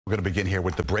We're going to begin here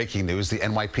with the breaking news. The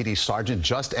NYPD sergeant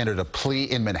just entered a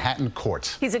plea in Manhattan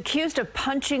court. He's accused of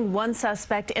punching one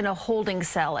suspect in a holding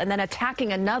cell and then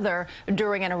attacking another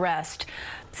during an arrest.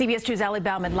 CBS 2's Allie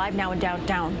Bauman live now in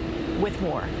downtown with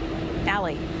more.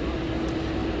 Allie.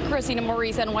 Christina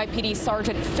Maurice, NYPD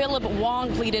Sergeant Philip Wong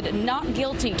pleaded not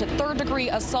guilty to third-degree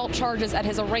assault charges at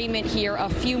his arraignment here a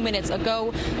few minutes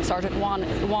ago. Sergeant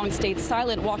Wong stayed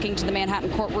silent walking to the Manhattan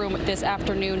courtroom this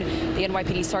afternoon. The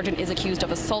NYPD sergeant is accused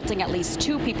of assaulting at least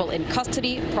 2 people in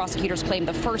custody. Prosecutors claim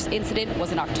the first incident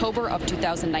was in October of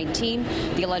 2019.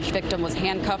 The alleged victim was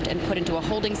handcuffed and put into a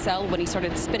holding cell when he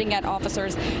started spitting at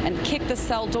officers and kicked the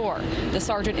cell door. The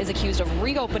sergeant is accused of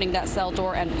reopening that cell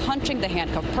door and punching the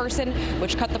handcuffed person,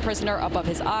 which cut the prisoner above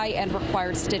his eye and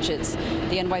required stitches.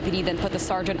 The NYPD then put the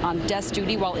sergeant on desk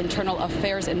duty while Internal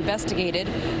Affairs investigated.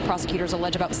 Prosecutors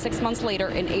allege about 6 months later,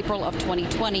 in April of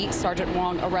 2020, Sergeant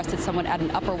Wong arrested someone at an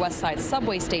Upper West Side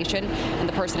subway station, and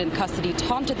the person in custody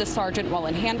taunted the sergeant while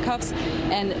in handcuffs,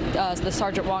 and the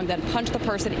Sergeant Wong then punched the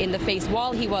person in the face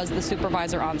while he was the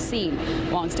supervisor on scene.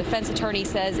 Wong's defense attorney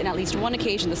says in at least one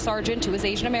occasion the sergeant, who is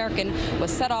Asian American, was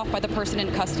set off by the person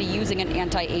in custody using an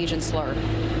anti-Asian slur.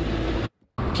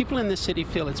 People in this city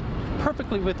feel it's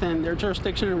perfectly within their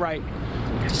jurisdiction and right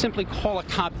to simply call a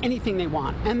cop anything they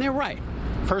want, and they're right.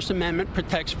 First Amendment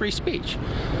protects free speech.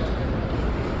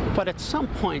 But at some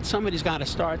point, somebody's got to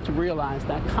start to realize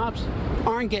that cops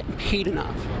aren't getting paid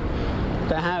enough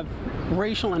to have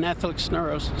racial and ethnic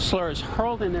slurs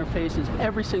hurled in their faces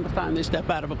every single time they step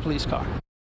out of a police car.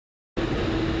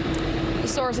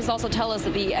 Sources also tell us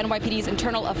that the NYPD's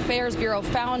Internal Affairs Bureau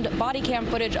found body cam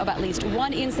footage of at least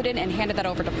one incident and handed that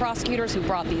over to prosecutors who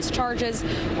brought these charges.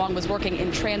 Wong was working in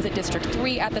Transit District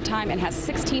 3 at the time and has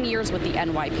 16 years with the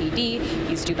NYPD.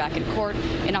 He's due back in court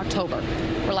in October.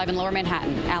 We're live in Lower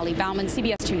Manhattan. Allie Bauman,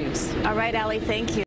 CBS 2 News. All right, Allie, thank you.